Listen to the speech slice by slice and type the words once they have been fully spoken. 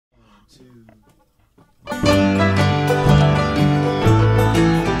What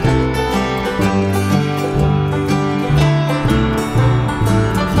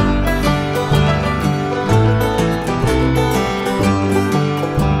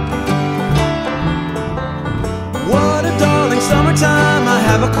a darling summertime. I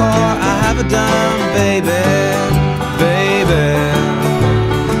have a car, I have a dime, baby, baby.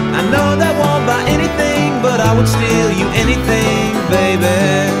 I know that won't buy anything, but I would steal you anything, baby,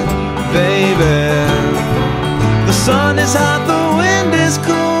 baby. The sun is hot, the wind is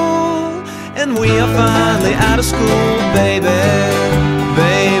cool, and we are finally out of school, baby,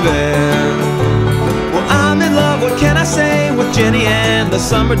 baby. Well, I'm in love, what can I say, with Jenny and the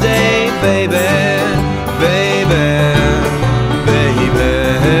summer day, baby, baby, baby.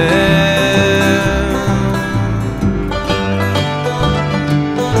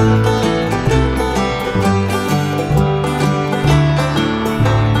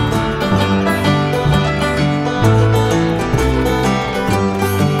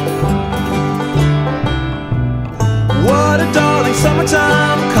 What a darling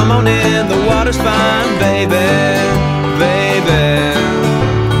summertime. Come on in, the water's fine, baby, baby.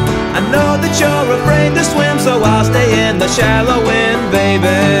 I know that you're afraid to swim, so I'll stay in the shallow end,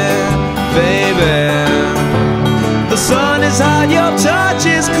 baby, baby. The sun is hot, your touch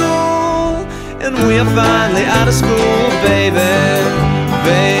is cool, and we are finally out of school, baby,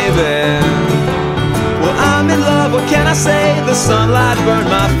 baby. Well, I'm in love, what can I say? The sunlight burned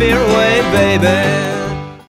my fear away, baby.